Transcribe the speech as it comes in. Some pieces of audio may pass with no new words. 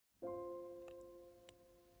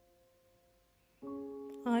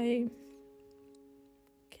I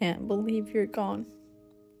can't believe you're gone.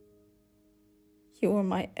 You were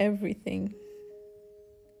my everything.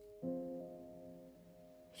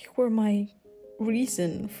 You were my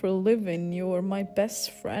reason for living. You were my best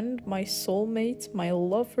friend, my soulmate, my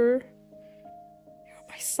lover. You were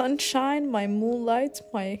my sunshine, my moonlight,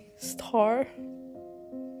 my star.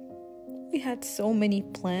 We had so many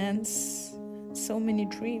plans, so many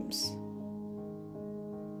dreams,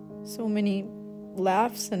 so many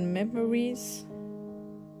laughs and memories.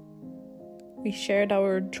 We shared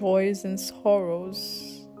our joys and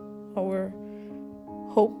sorrows, our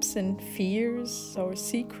hopes and fears, our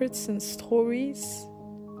secrets and stories,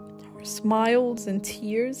 our smiles and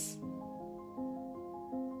tears.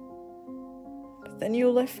 But then you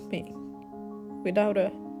left me without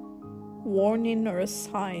a warning or a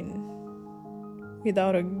sign,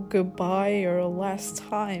 without a goodbye or a last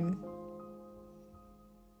time.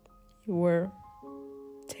 You were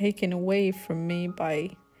taken away from me by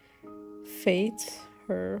fate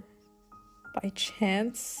or by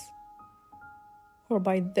chance or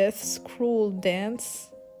by death's cruel dance.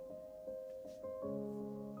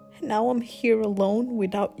 And now I'm here alone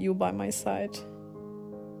without you by my side.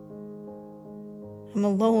 I'm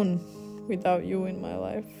alone without you in my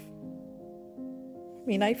life. I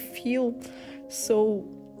mean, I feel so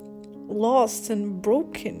lost and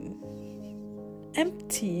broken,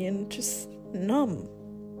 empty and just numb.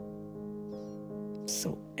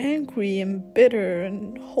 So angry and bitter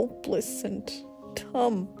and hopeless and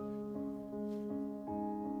dumb.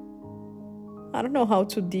 I don't know how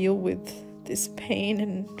to deal with this pain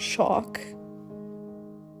and shock.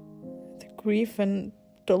 The grief and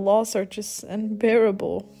the loss are just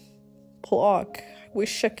unbearable. Block. I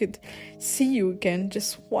wish I could see you again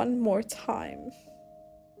just one more time.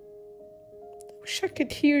 I wish I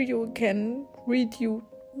could hear you again, read you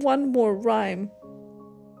one more rhyme.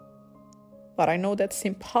 But I know that's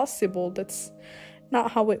impossible. That's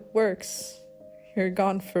not how it works. You're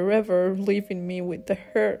gone forever, leaving me with the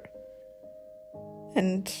hurt.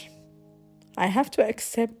 And I have to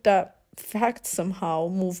accept that fact somehow,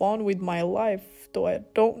 move on with my life, though I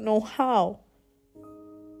don't know how.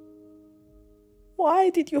 Why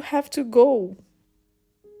did you have to go?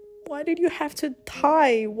 Why did you have to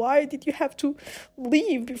die? Why did you have to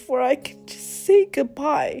leave before I can just say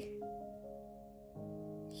goodbye?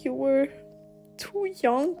 You were too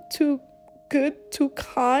young, too good, too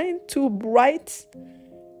kind, too bright,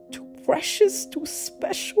 too precious, too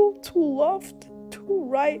special, too loved, too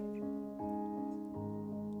right.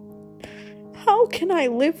 How can I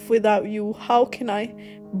live without you? How can I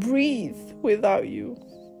breathe without you?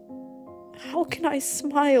 How can I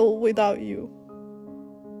smile without you?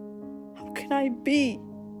 How can I be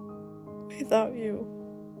without you?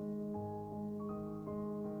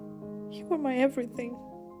 You were my everything.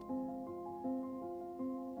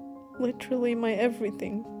 Literally my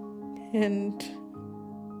everything. And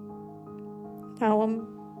now I'm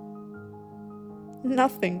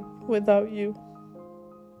nothing without you.